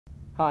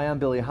Hi, I'm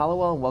Billy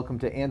Hallowell, and welcome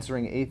to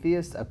Answering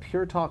Atheists, a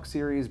Pure Talk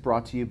series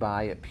brought to you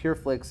by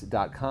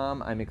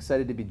pureflix.com. I'm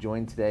excited to be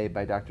joined today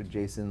by Dr.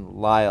 Jason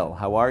Lisle.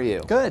 How are you?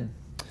 Good.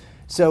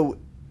 So,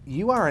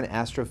 you are an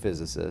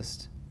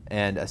astrophysicist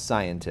and a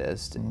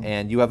scientist,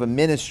 and you have a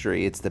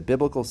ministry. It's the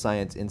Biblical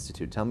Science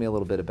Institute. Tell me a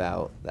little bit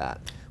about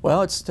that.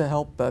 Well, it's to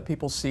help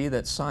people see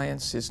that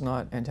science is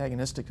not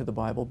antagonistic to the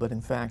Bible, but in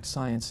fact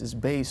science is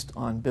based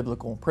on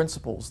biblical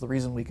principles. The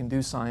reason we can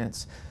do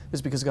science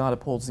is because God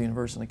upholds the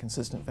universe in a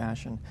consistent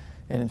fashion.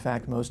 And in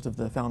fact, most of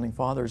the founding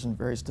fathers in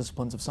various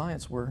disciplines of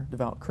science were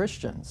devout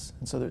Christians.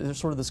 And so there's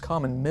sort of this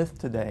common myth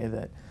today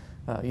that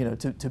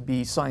to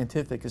be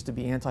scientific is to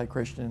be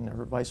anti-Christian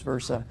or vice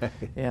versa,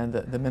 and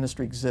the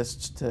ministry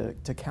exists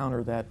to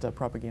counter that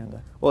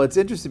propaganda. Well, it's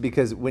interesting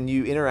because when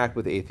you interact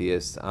with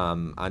atheists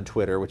on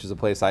Twitter, which is a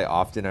place I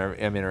often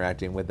am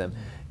interacting with them,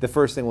 the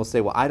first thing we'll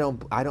say, well, I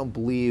don't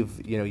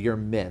believe your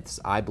myths.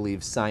 I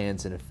believe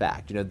science and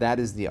fact. That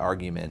is the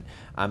argument.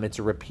 It's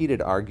a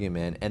repeated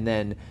argument, and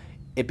then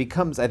it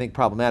becomes, I think,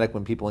 problematic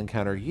when people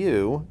encounter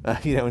you,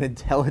 an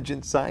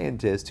intelligent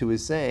scientist who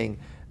is saying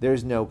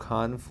there's no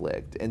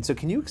conflict. And so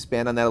can you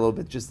expand on that a little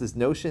bit? Just this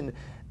notion,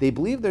 they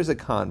believe there's a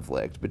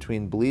conflict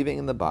between believing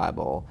in the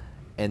Bible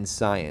and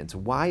science.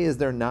 Why is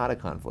there not a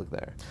conflict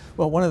there?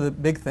 Well, one of the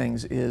big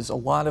things is a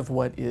lot of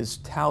what is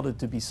touted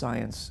to be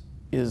science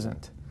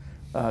isn't.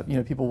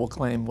 People will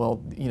claim,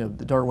 well,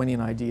 the Darwinian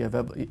idea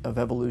of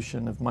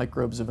evolution, of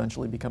microbes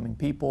eventually becoming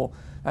people,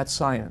 that's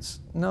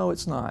science. No,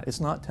 it's not.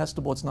 It's not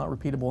testable, it's not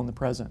repeatable in the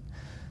present.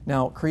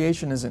 Now,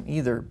 creation isn't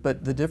either,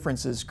 but the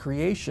difference is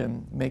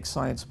creation makes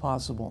science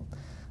possible.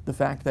 The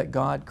fact that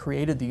God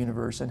created the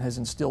universe and has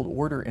instilled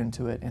order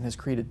into it and has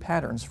created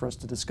patterns for us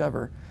to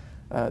discover,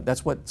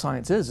 that's what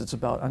science is. It's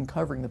about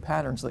uncovering the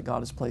patterns that God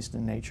has placed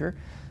in nature.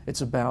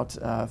 It's about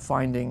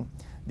finding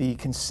the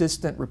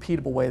consistent,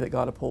 repeatable way that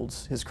God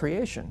upholds His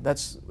creation.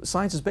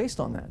 Science is based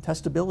on that.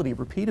 Testability,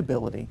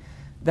 repeatability.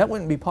 That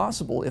wouldn't be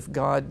possible if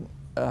God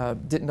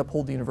didn't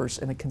uphold the universe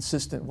in a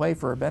consistent way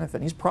for our benefit.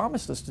 And He's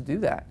promised us to do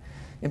that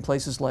in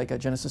places like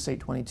Genesis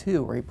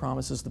 8:22, where He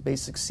promises the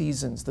basic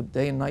seasons, the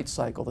day and night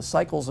cycle, the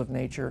cycles of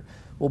nature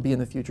will be in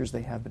the future as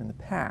they have been in the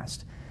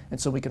past. And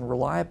so we can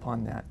rely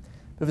upon that.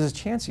 But if it's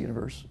a chance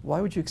universe, why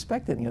would you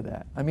expect any of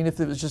that? I mean, if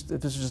this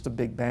was just a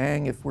big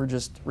bang, if we're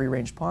just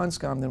rearranged pond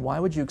scum, then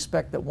why would you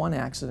expect that one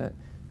accident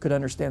could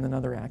understand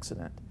another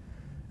accident?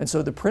 And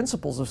so the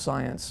principles of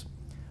science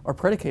are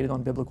predicated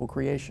on biblical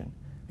creation.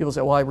 People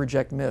say, well, I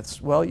reject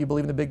myths. Well, you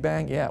believe in the Big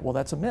Bang? Yeah, well,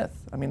 that's a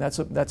myth. I mean, that's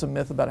a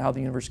myth about how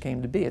the universe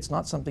came to be. It's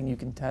not something you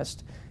can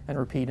test and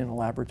repeat in a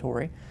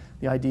laboratory.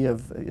 The idea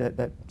of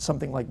that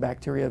something like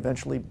bacteria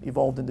eventually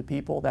evolved into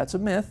people, that's a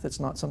myth. It's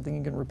not something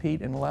you can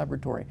repeat in a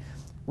laboratory.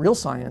 Real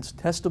science,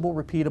 testable,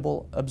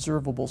 repeatable,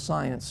 observable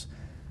science,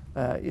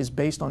 is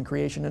based on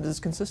creation and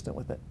is consistent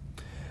with it.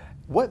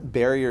 What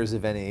barriers,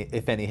 if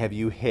any, have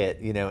you hit,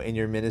 in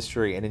your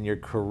ministry and in your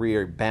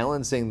career,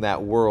 balancing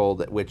that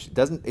world, which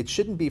it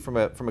shouldn't be from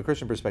a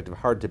Christian perspective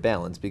hard to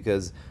balance,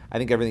 because I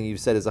think everything you've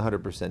said is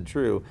 100%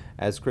 true.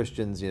 As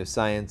Christians,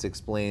 science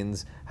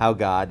explains how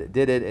God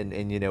did it,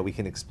 and we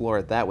can explore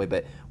it that way.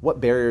 But what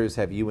barriers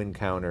have you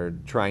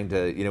encountered trying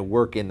to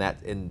work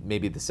in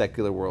maybe the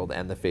secular world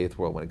and the faith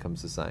world when it comes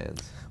to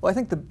science? Well, I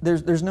think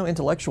there's no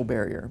intellectual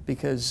barrier,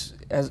 because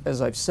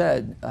as I've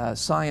said,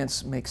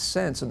 science makes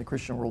sense in the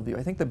Christian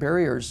worldview. I think the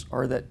barriers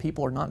are that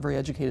people are not very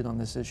educated on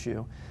this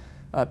issue.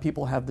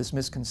 People have this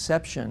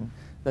misconception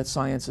that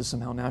science is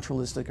somehow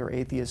naturalistic or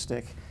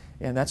atheistic,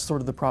 and that's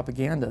sort of the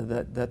propaganda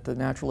that the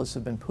naturalists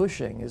have been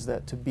pushing, is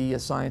that to be a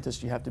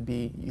scientist you have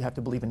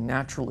to believe in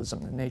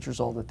naturalism, that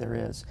nature's all that there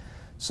is.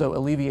 So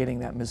alleviating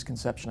that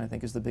misconception, I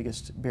think, is the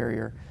biggest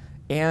barrier.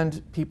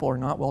 And people are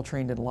not well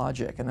trained in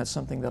logic, and that's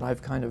something that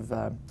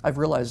I've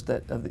realized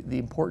that the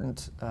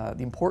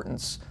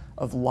importance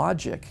of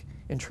logic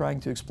in trying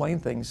to explain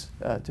things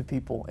to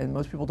people, and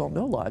most people don't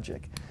know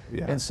logic.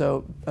 Yeah. And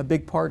so a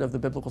big part of the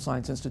Biblical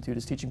Science Institute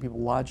is teaching people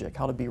logic,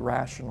 how to be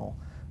rational.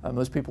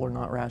 Most people are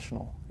not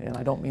rational, and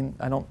I don't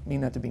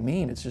mean that to be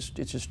mean. It's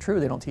just true.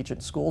 They don't teach it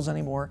in schools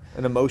anymore.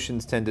 And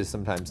emotions tend to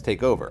sometimes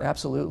take over.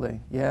 Absolutely,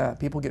 yeah.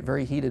 People get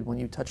very heated when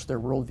you touch their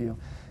worldview.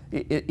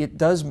 It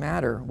does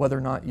matter whether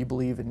or not you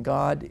believe in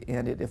God,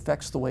 and it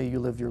affects the way you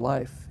live your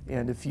life.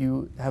 And if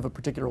you have a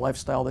particular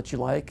lifestyle that you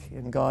like,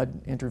 and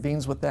God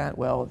intervenes with that,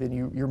 well, then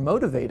you're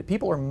motivated.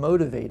 People are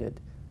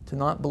motivated to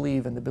not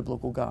believe in the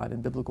biblical God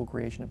and biblical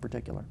creation in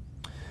particular.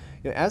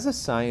 As a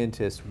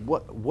scientist,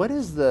 what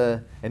is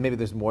and maybe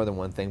there's more than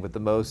one thing, but the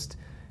most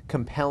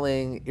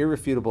compelling,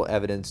 irrefutable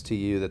evidence to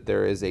you that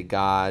there is a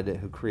God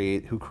who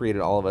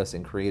created all of us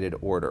and created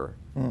order?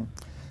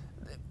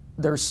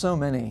 There's so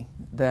many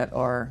that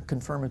are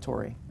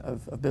confirmatory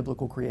of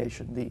biblical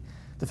creation.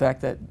 The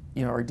fact that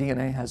our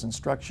DNA has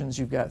instructions.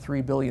 You've got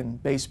 3 billion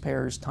base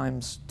pairs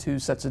times 2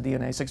 sets of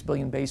DNA, 6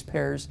 billion base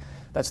pairs.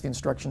 That's the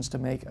instructions to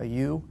make a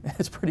you.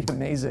 It's pretty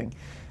amazing,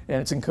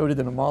 and it's encoded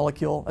in a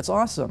molecule. That's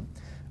awesome.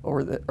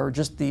 Or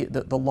just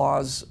the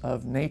laws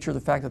of nature. The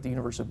fact that the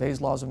universe obeys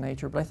laws of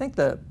nature. But I think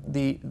the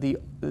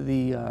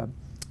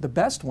the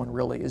best one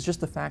really is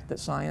just the fact that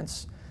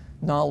science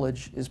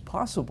knowledge is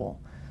possible.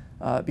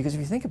 Because if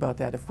you think about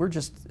that, if we're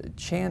just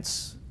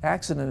chance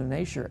accident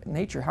of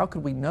nature, how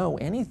could we know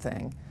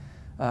anything?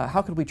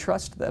 How could we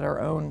trust that our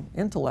own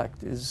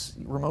intellect is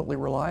remotely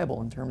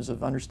reliable in terms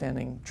of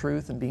understanding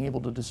truth and being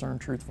able to discern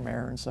truth from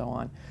error and so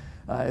on?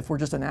 If we're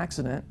just an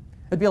accident,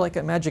 it'd be like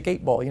a magic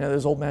 8-ball. You know,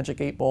 those old magic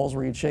 8-balls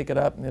where you'd shake it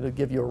up and it'd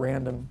give you a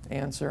random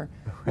answer.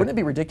 Wouldn't it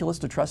be ridiculous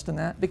to trust in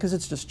that? Because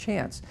it's just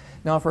chance.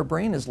 Now, if our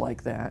brain is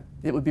like that,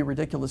 it would be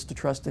ridiculous to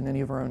trust in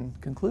any of our own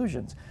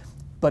conclusions.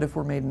 But if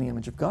we're made in the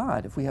image of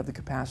God, if we have the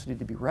capacity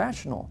to be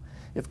rational,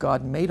 if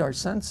God made our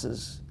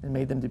senses and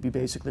made them to be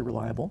basically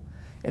reliable,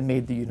 and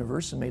made the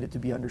universe and made it to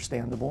be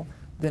understandable,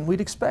 then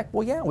we'd expect,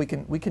 well, yeah, we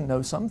can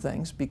know some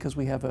things because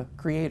we have a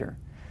creator.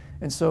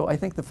 And so I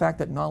think the fact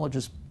that knowledge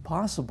is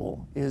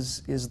possible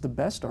is the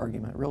best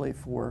argument really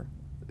for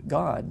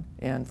God,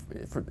 and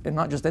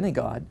not just any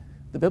God,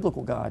 the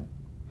biblical God.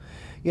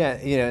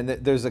 Yeah, you know, and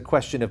there's a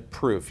question of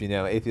proof. You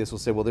know, atheists will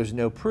say, well, there's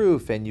no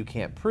proof and you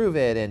can't prove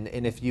it,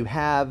 and if you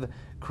have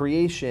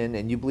creation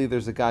and you believe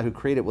there's a God who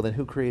created, well, then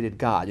who created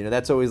God? You know,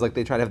 that's always like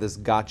they try to have this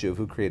gotcha of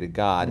who created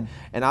God.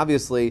 And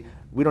obviously,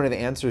 we don't have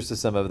answers to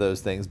some of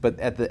those things, but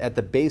at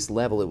the base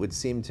level, it would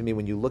seem to me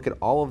when you look at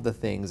all of the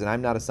things, and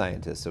I'm not a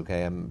scientist,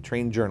 okay, I'm a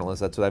trained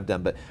journalist, that's what I've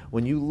done, but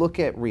when you look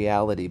at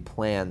reality,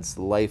 plants,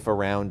 life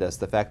around us,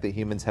 the fact that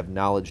humans have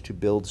knowledge to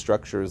build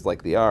structures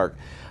like the Ark,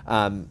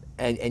 and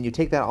you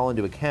take that all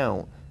into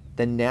account,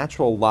 the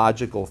natural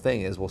logical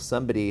thing is, well,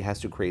 somebody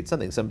has to create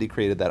something. Somebody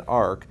created that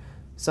Ark.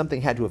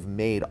 Something had to have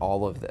made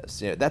all of this.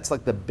 You know, that's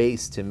like the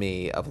base to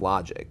me of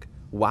logic.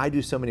 Why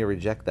do so many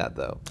reject that,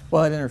 though?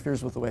 Well, it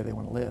interferes with the way they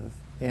want to live.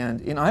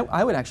 And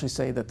I would actually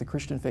say that the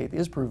Christian faith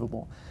is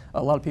provable.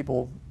 A lot of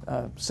people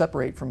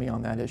separate from me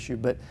on that issue,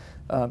 but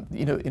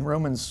you know, in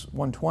Romans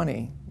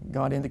 1:20,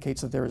 God indicates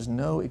that there is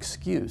no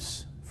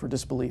excuse for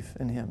disbelief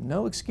in Him.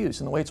 No excuse.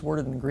 And the way it's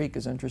worded in Greek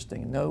is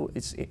interesting. No,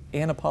 it's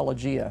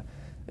anapologia,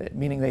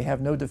 meaning they have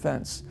no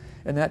defense.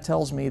 And that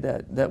tells me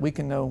that we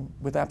can know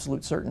with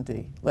absolute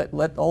certainty.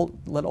 Let all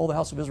the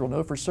house of Israel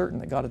know for certain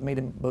that God hath made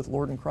Him both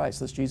Lord and Christ,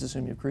 this Jesus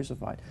whom you have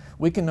crucified.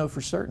 We can know for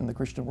certain the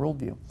Christian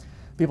worldview.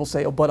 People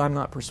say, oh, but I'm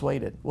not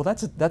persuaded. Well,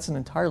 that's an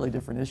entirely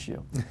different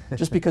issue.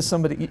 Just because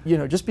somebody, you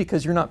know, just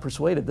because you're not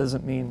persuaded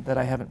doesn't mean that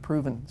I haven't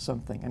proven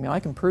something. I mean, I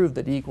can prove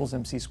that E equals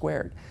MC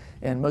squared,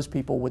 and most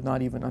people would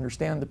not even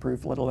understand the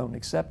proof, let alone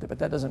accept it, but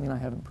that doesn't mean I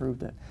haven't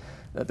proved it.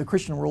 The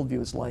Christian worldview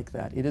is like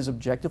that. It is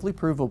objectively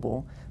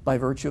provable by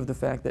virtue of the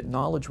fact that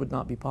knowledge would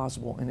not be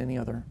possible in any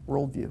other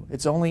worldview.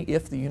 It's only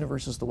if the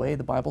universe is the way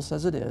the Bible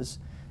says it is,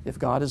 if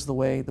God is the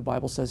way the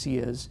Bible says He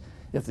is,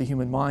 if the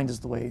human mind is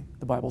the way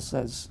the Bible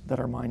says that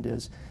our mind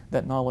is,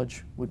 that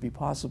knowledge would be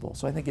possible.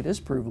 So I think it is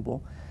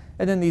provable.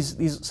 And then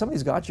some of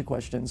these gotcha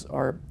questions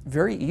are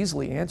very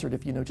easily answered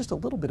if you know just a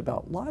little bit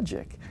about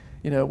logic.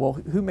 You know, well,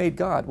 who made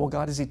God? Well,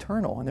 God is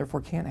eternal and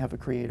therefore can't have a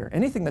creator.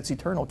 Anything that's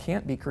eternal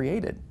can't be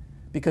created,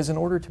 because in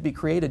order to be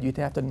created, you'd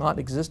have to not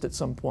exist at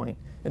some point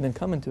and then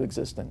come into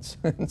existence.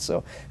 And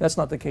so that's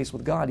not the case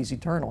with God. He's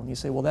eternal. And you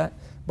say, well, that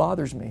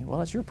bothers me. Well,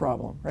 that's your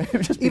problem, right?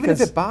 Even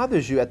if it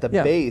bothers you at the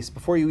base,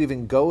 before you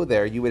even go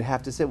there, you would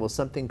have to say, well,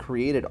 something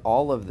created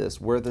all of this.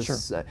 Where the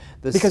sun,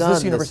 this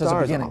universe the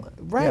stars, has a beginning.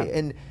 Right.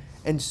 Yeah.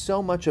 And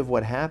so much of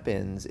what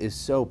happens is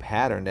so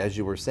patterned, as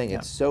you were saying.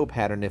 It's so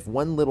patterned. If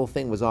one little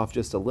thing was off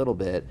just a little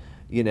bit,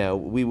 you know,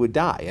 we would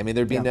die. I mean,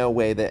 there'd be no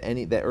way that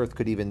that Earth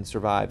could even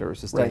survive or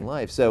sustain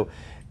life. So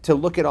to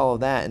look at all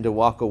of that and to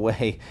walk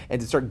away and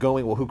to start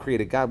going, well, who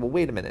created God? Well,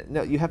 wait a minute.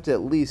 No, you have to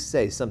at least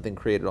say something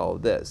created all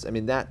of this. I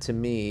mean, that to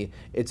me,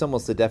 it's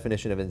almost the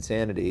definition of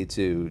insanity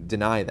to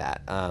deny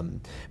that.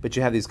 But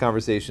you have these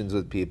conversations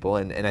with people,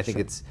 and I think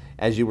it's,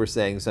 as you were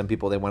saying, some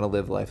people, they want to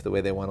live life the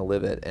way they want to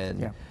live it,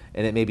 and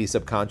it may be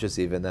subconscious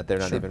even that they're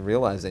not even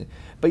realizing.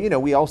 But, you know,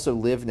 we also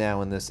live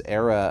now in this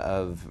era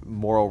of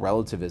moral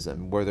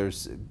relativism where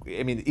there's,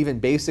 I mean, even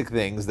basic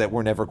things that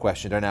were never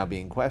questioned are now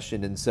being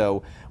questioned. And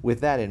so with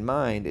that in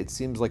mind, it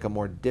seems like a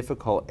more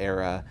difficult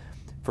era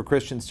for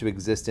Christians to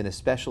exist in,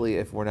 especially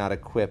if we're not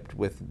equipped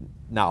with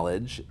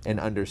knowledge and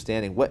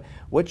understanding.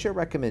 What's your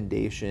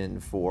recommendation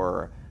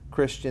for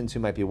Christians who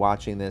might be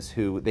watching this,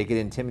 who they get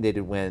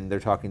intimidated when they're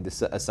talking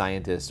to a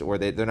scientist, or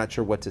they're not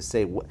sure what to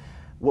say?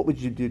 What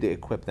would you do to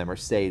equip them, or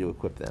say to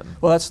equip them?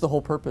 Well, that's the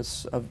whole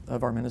purpose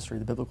of our ministry.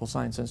 The Biblical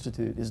Science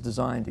Institute is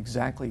designed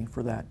exactly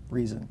for that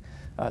reason,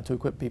 to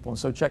equip people. And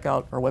so check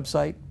out our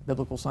website,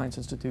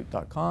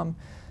 biblicalscienceinstitute.com.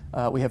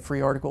 We have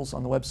free articles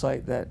on the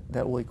website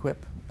that will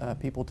equip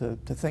people to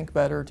think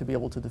better, to be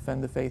able to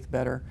defend the faith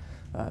better.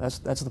 That's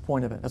the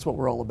point of it. That's what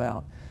we're all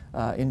about.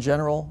 In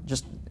general,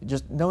 just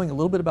knowing a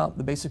little bit about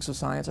the basics of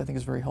science, I think,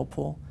 is very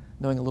helpful.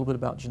 Knowing a little bit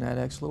about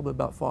genetics, a little bit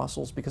about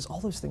fossils, because all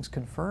those things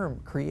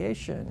confirm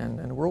creation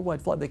and worldwide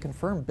flood. They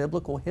confirm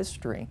biblical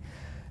history.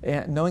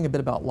 And knowing a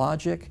bit about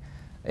logic,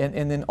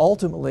 and then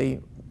ultimately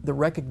the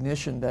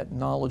recognition that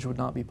knowledge would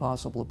not be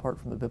possible apart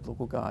from the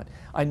biblical God.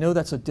 I know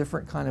that's a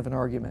different kind of an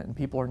argument, and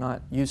people are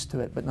not used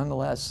to it, but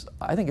nonetheless,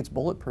 I think it's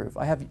bulletproof.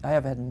 I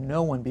have had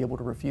no one be able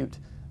to refute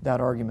that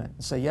argument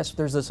and say, yes,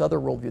 there's this other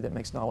worldview that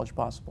makes knowledge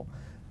possible.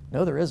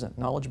 No, there isn't.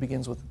 Knowledge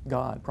begins with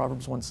God.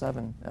 Proverbs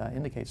 1:7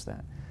 indicates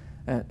that.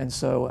 And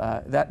so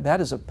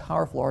that is a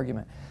powerful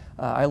argument.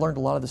 I learned a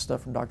lot of this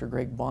stuff from Dr.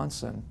 Greg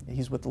Bahnsen.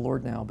 He's with the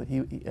Lord now, but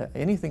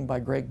anything by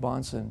Greg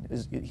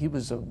Bahnsen, he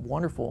was a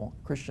wonderful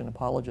Christian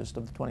apologist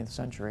of the 20th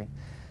century,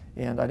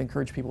 and I'd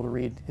encourage people to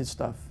read his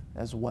stuff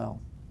as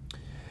well.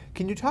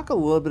 Can you talk a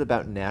little bit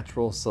about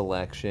natural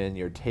selection,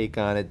 your take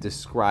on it,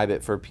 describe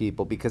it for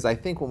people? Because I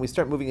think when we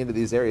start moving into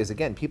these areas,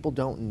 again, people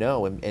don't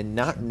know, and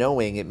not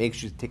knowing, it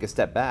makes you take a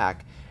step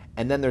back,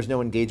 and then there's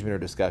no engagement or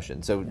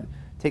discussion. So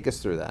take us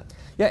through that.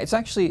 Yeah,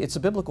 it's a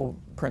biblical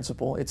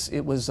principle.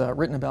 It was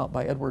written about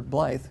by Edward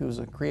Blyth, who was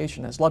a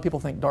creationist. A lot of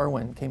people think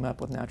Darwin came up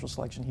with natural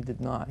selection. He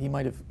did not. He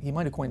might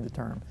have coined the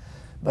term.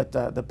 But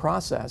the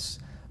process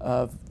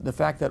of the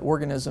fact that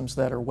organisms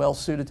that are well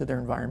suited to their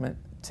environment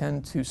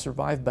tend to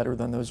survive better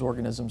than those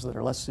organisms that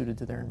are less suited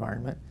to their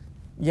environment.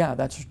 Yeah,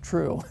 that's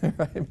true.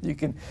 Right? You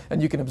can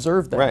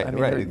observe that. Right, I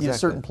mean, right, there are exactly.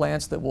 certain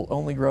plants that will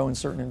only grow in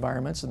certain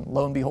environments, and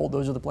lo and behold,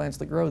 those are the plants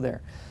that grow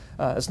there.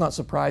 It's not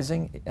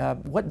surprising.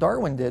 What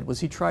Darwin did was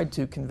he tried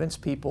to convince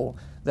people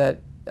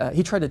that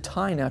he tried to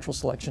tie natural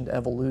selection to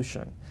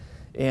evolution.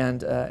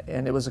 And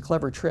it was a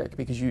clever trick,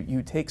 because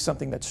you take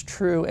something that's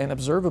true and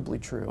observably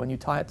true, and you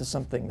tie it to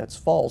something that's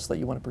false that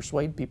you want to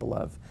persuade people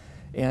of.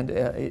 And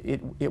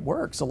it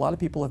works. A lot of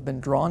people have been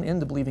drawn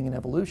into believing in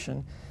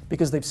evolution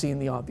because they've seen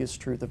the obvious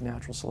truth of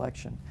natural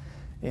selection.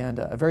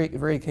 And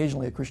very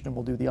occasionally a Christian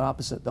will do the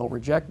opposite. They'll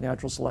reject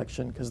natural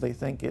selection because they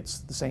think it's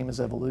the same as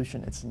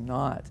evolution. It's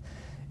not.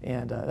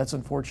 And that's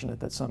unfortunate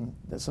that some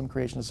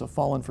creationists have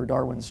fallen for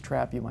Darwin's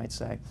trap, you might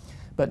say.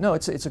 But no,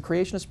 it's a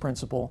creationist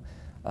principle.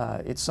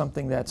 It's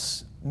something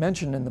that's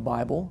mentioned in the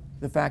Bible.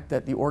 The fact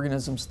that the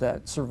organisms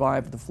that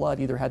survived the flood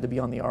either had to be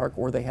on the ark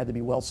or they had to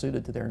be well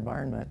suited to their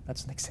environment.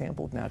 That's an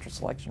example of natural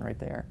selection right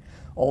there.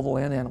 All the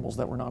land animals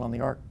that were not on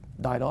the ark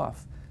died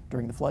off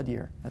during the flood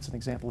year. That's an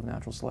example of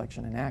natural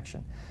selection in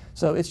action.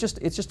 So it's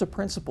just a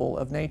principle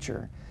of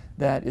nature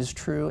that is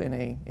true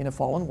in a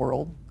fallen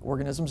world.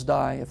 Organisms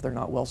die if they're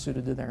not well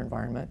suited to their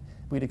environment.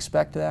 We'd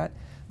expect that.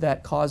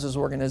 That causes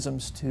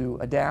organisms to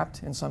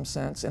adapt in some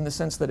sense, in the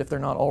sense that if they're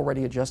not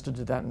already adjusted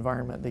to that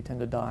environment, they tend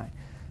to die.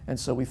 And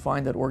so we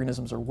find that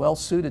organisms are well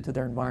suited to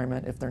their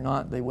environment. If they're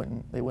not, they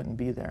wouldn't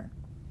be there.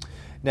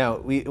 Now,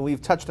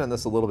 we've touched on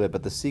this a little bit,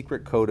 but the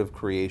secret code of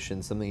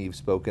creation, something you've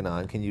spoken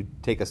on. Can you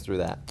take us through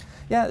that?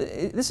 Yeah,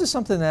 this is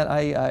something that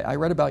I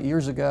read about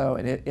years ago,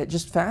 and it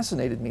just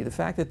fascinated me. The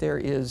fact that there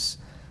is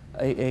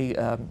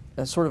a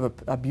sort of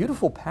a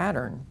beautiful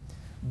pattern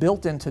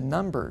built into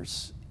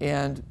numbers.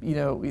 And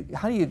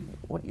how do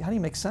you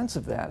make sense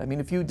of that? I mean,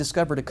 if you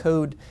discovered a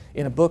code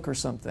in a book or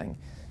something,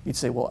 you'd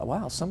say, well,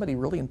 wow, somebody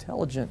really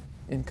intelligent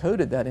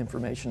encoded that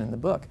information in the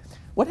book.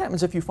 What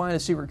happens if you find a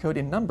secret code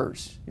in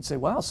numbers? You'd say,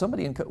 wow,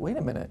 somebody wait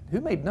a minute,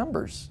 who made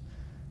numbers?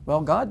 Well,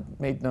 God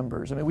made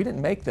numbers. I mean, we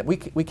didn't make them.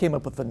 We came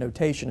up with the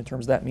notation in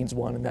terms of that means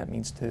 1 and that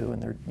means 2,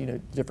 and they're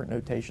different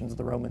notations.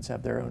 The Romans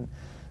have their own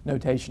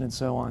notation and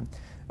so on.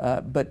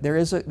 But there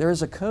is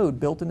a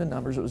code built into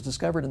numbers. It was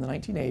discovered in the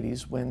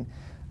 1980s when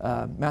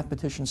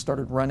mathematicians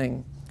started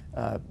running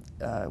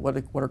what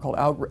are called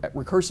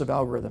recursive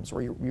algorithms,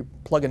 where you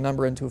plug a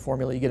number into a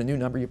formula, you get a new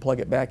number, you plug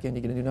it back in,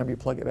 you get a new number, you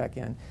plug it back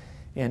in,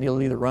 and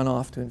it'll either run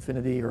off to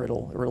infinity or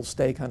it'll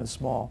stay kind of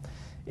small.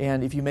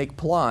 And if you make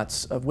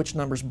plots of which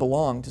numbers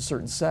belong to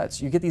certain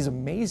sets, you get these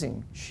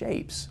amazing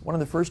shapes. One of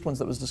the first ones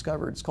that was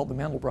discovered is called the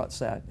Mandelbrot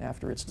set,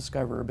 after its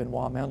discoverer,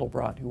 Benoit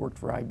Mandelbrot, who worked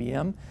for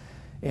IBM.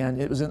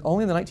 And it was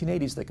only in the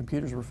 1980s that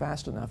computers were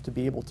fast enough to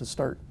be able to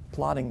start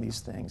plotting these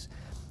things.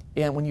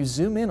 And when you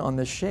zoom in on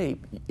this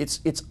shape,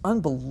 it's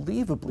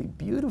unbelievably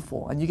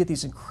beautiful, and you get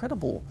these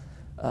incredible,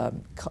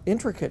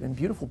 intricate and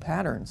beautiful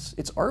patterns.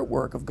 It's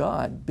artwork of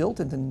God built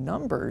into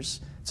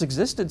numbers. It's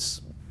existed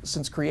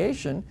since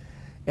creation,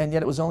 and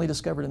yet it was only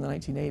discovered in the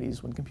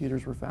 1980s when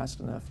computers were fast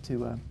enough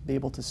to be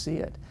able to see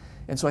it.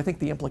 And so I think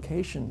the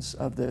implications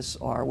of this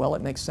are, well,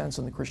 it makes sense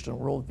in the Christian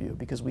worldview,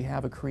 because we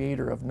have a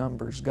creator of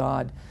numbers.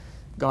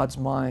 God's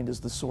mind is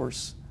the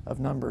source of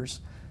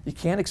numbers. You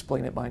can't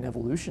explain it by an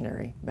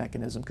evolutionary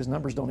mechanism, because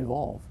numbers don't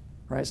evolve,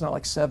 right? It's not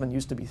like 7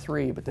 used to be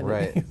 3, but then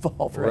it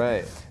evolved,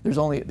 right? There's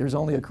only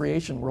a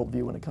creation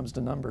worldview when it comes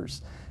to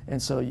numbers, and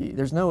so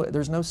there's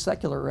no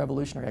secular or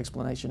evolutionary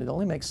explanation. It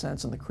only makes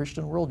sense in the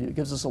Christian worldview. It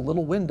gives us a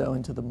little window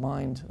into the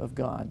mind of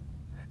God.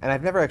 And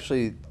I've never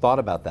actually thought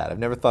about that. I've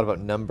never thought about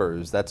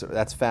numbers.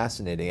 That's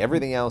fascinating.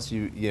 Everything else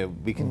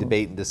we can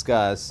debate and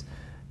discuss.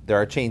 There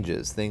are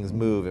changes, things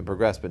move and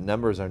progress, but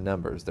numbers are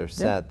numbers. They're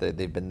set.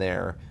 They've been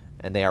there,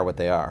 and they are what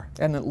they are.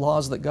 And the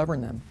laws that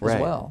govern them as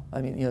well.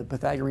 I mean,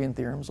 Pythagorean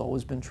theorem's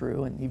always been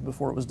true, and even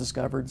before it was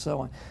discovered, and so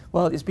on.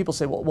 Well, as people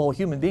say, well,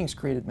 human beings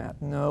created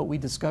math. No, we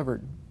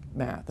discovered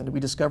math, and we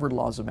discovered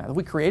laws of math. If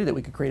we created it,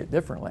 we could create it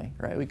differently,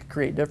 right? We could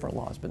create different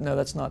laws, but no,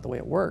 that's not the way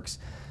it works.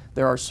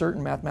 There are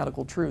certain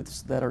mathematical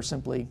truths that are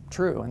simply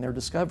true, and they're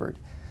discovered.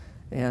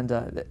 And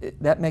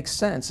that makes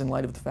sense in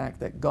light of the fact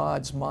that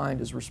God's mind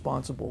is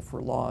responsible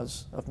for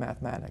laws of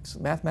mathematics.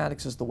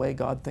 Mathematics is the way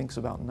God thinks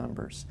about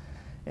numbers.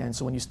 And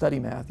so when you study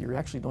math, you're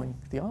actually doing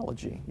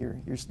theology.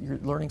 You're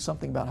learning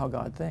something about how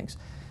God thinks.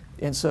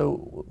 And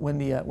so when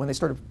they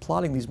started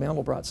plotting these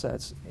Mandelbrot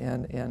sets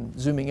and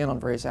zooming in on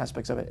various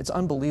aspects of it, it's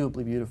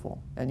unbelievably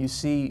beautiful. And you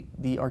see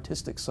the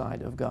artistic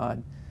side of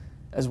God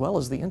as well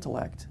as the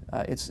intellect.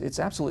 It's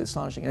absolutely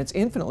astonishing. And it's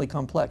infinitely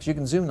complex. You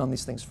can zoom in on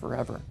these things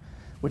forever,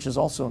 which is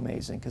also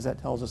amazing because that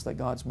tells us that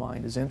God's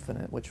mind is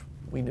infinite, which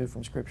we knew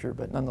from Scripture,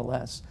 but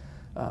nonetheless,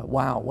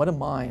 wow, what a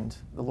mind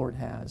the Lord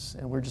has.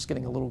 And we're just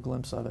getting a little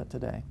glimpse of it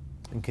today.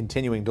 And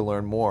continuing to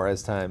learn more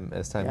as time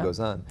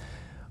goes on.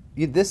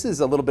 This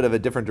is a little bit of a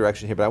different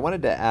direction here, but I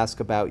wanted to ask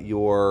about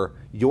your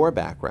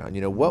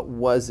background. What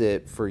was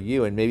it for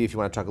you, and maybe if you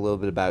want to talk a little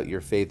bit about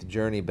your faith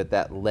journey, but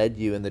that led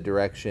you in the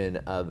direction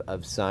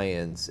of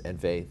science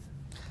and faith?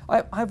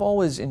 I've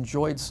always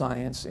enjoyed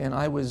science, and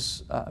I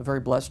was very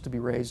blessed to be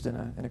raised in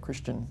a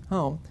Christian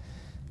home.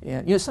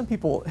 And some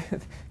people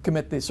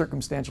commit the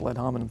circumstantial ad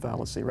hominem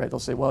fallacy, right? They'll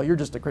say, well, you're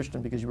just a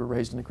Christian because you were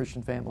raised in a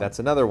Christian family. That's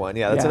another one,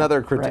 yeah. That's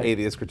another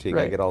atheist critique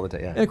I get all the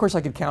time. Yeah. And of course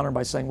I could counter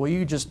by saying, well,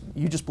 you just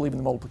believe in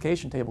the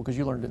multiplication table because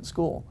you learned it in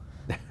school.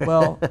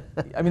 Well,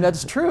 I mean,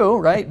 that's true,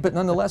 right? But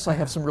nonetheless, I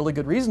have some really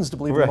good reasons to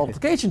believe in the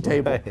multiplication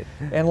table.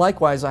 And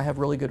likewise, I have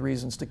really good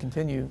reasons to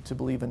continue to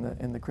believe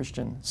in the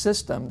Christian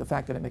system, the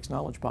fact that it makes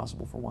knowledge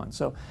possible, for one.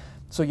 So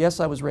yes,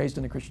 I was raised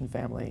in a Christian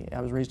family.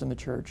 I was raised in the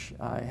church.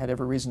 I had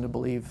every reason to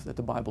believe that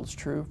the Bible is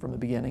true from the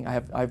beginning.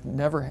 I've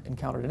never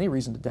encountered any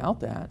reason to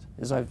doubt that,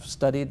 as I've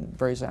studied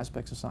various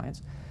aspects of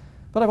science.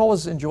 But I've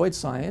always enjoyed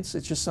science.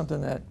 It's just something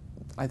that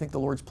I think the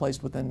Lord's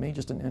placed within me,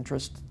 just an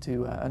interest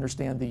to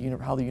understand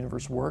how the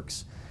universe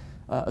works,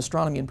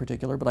 astronomy in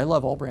particular, but I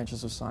love all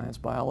branches of science,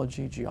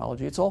 biology,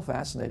 geology. It's all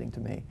fascinating to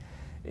me.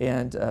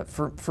 And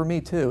for me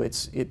too,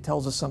 it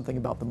tells us something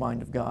about the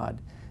mind of God.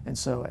 And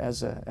so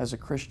as a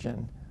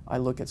Christian, I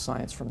look at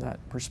science from that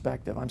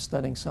perspective. I'm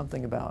studying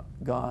something about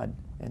God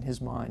and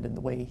His mind and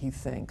the way He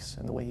thinks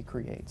and the way He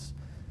creates.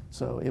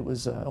 So it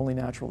was only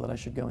natural that I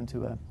should go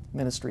into a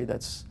ministry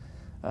that's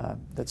a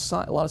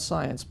lot of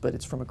science, but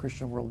it's from a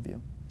Christian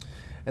worldview.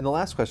 And the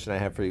last question I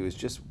have for you is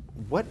just,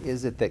 what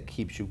is it that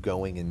keeps you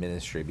going in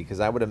ministry? Because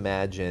I would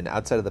imagine,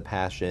 outside of the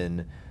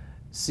passion,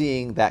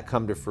 seeing that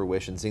come to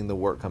fruition, seeing the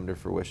work come to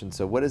fruition.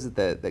 So what is it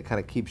that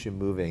kind of keeps you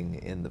moving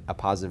in a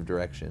positive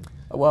direction?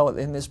 Well,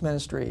 in this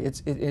ministry,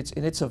 it's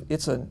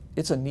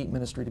a neat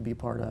ministry to be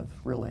part of,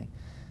 really.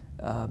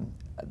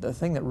 The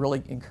thing that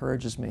really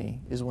encourages me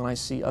is when I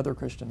see other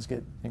Christians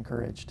get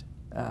encouraged.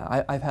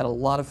 I've had a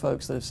lot of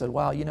folks that have said,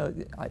 wow,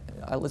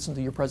 I listened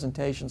to your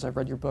presentations, I've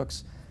read your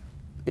books.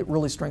 It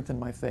really strengthened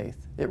my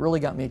faith. It really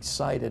got me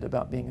excited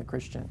about being a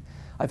Christian.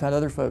 I've had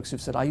other folks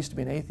who've said, I used to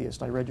be an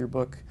atheist. I read your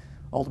book,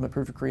 Ultimate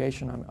Proof of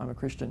Creation. I'm a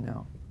Christian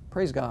now.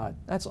 Praise God.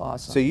 That's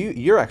awesome. So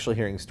you're actually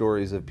hearing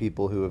stories of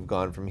people who have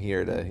gone from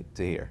here to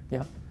here.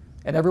 Yeah.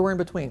 And everywhere in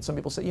between. Some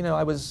people say,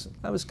 I was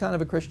kind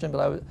of a Christian,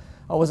 but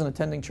I wasn't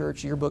attending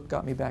church. Your book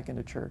got me back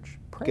into church.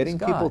 Getting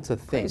people to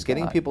think,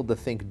 getting people to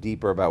think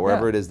deeper about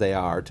wherever it is they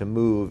are, to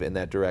move in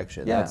that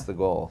direction. That's the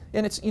goal.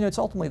 And it's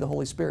ultimately the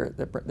Holy Spirit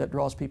that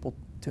draws people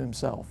to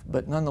Himself.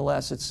 But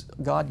nonetheless,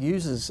 God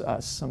uses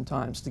us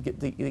sometimes to get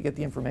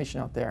the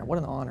information out there. What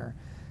an honor.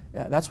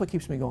 That's what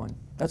keeps me going.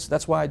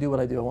 That's why I do what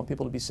I do. I want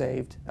people to be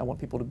saved. I want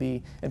people to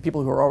be, and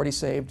people who are already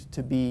saved,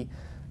 to be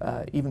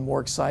even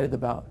more excited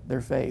about their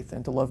faith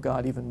and to love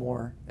God even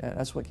more.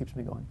 That's what keeps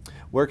me going.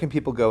 Where can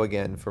people go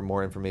again for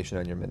more information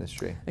on your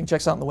ministry? They can check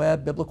us out on the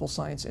web,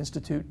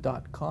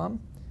 biblicalscienceinstitute.com,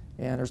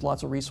 and there's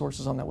lots of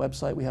resources on that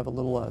website. We have a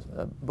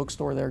little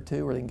bookstore there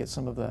too, where they can get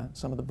some of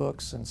the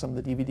books and some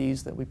of the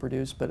DVDs that we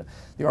produce. But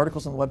the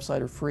articles on the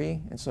website are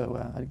free, and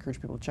so I'd encourage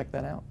people to check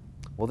that out.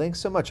 Well, thanks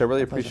so much. I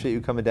really appreciate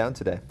you coming down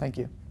today. Thank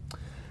you.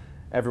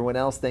 Everyone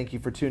else, thank you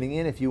for tuning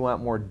in. If you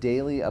want more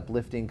daily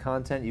uplifting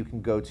content, you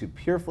can go to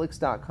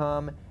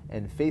pureflix.com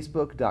and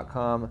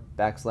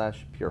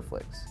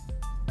facebook.com/pureflix.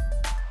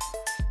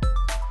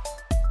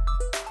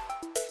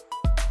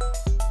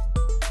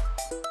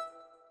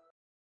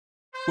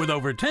 With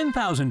over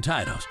 10,000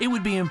 titles, it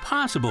would be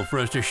impossible for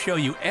us to show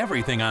you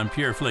everything on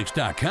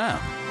pureflix.com.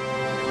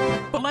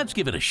 But let's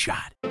give it a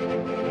shot.